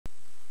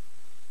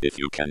If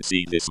you can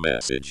see this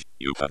message,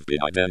 you have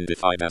been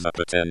identified as a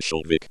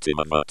potential victim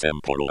of a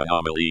temporal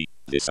anomaly.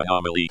 This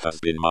anomaly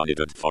has been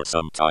monitored for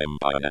some time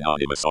by an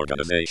anonymous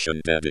organization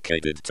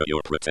dedicated to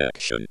your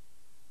protection.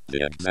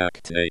 The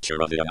exact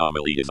nature of the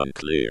anomaly is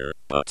unclear,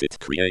 but it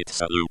creates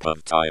a loop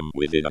of time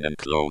within an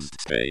enclosed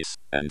space,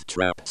 and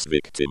traps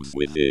victims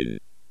within.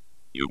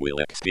 You will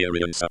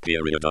experience a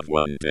period of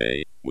 1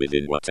 day,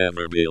 within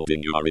whatever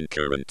building you are in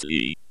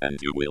currently, and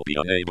you will be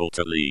unable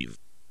to leave.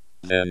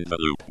 Then the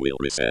loop will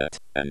reset,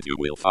 and you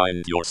will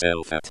find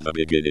yourself at the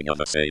beginning of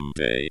the same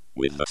day,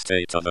 with the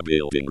state of the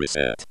building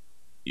reset.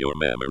 Your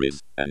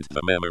memories, and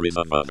the memories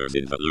of others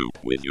in the loop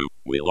with you,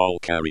 will all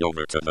carry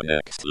over to the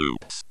next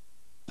loops.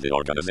 The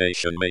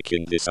organization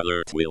making this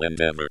alert will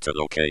endeavor to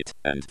locate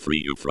and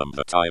free you from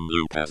the time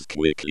loop as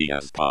quickly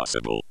as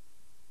possible.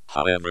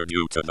 However,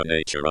 due to the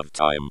nature of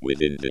time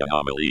within the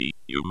anomaly,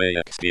 you may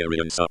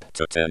experience up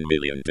to 10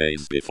 million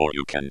days before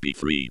you can be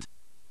freed.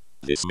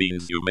 This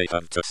means you may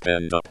have to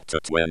spend up to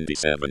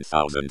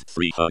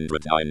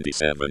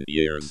 27,397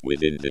 years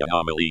within the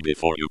anomaly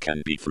before you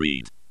can be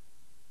freed.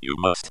 You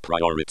must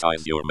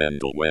prioritize your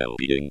mental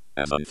well-being,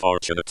 as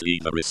unfortunately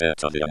the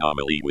reset of the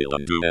anomaly will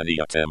undo any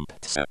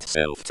attempts at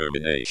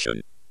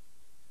self-termination.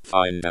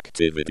 Find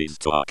activities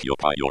to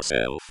occupy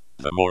yourself.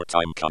 The more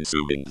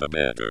time-consuming the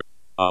better.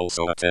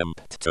 Also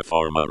attempt to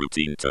form a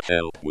routine to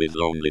help with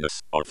loneliness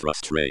or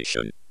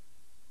frustration.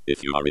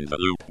 If you are in the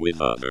loop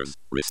with others,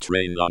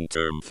 restrain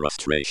long-term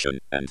frustration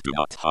and do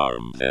not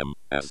harm them,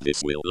 as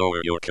this will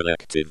lower your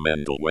collective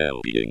mental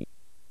well-being.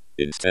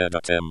 Instead,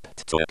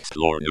 attempt to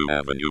explore new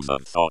avenues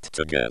of thought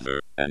together,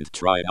 and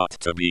try not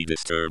to be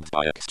disturbed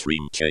by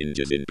extreme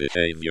changes in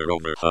behavior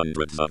over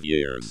hundreds of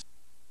years.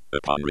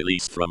 Upon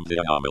release from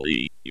the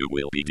anomaly, you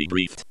will be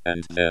debriefed,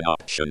 and then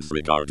options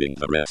regarding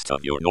the rest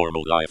of your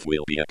normal life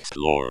will be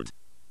explored.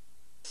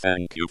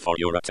 Thank you for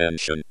your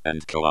attention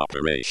and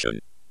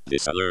cooperation.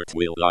 This alert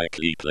will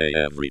likely play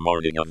every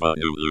morning of a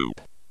new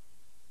loop.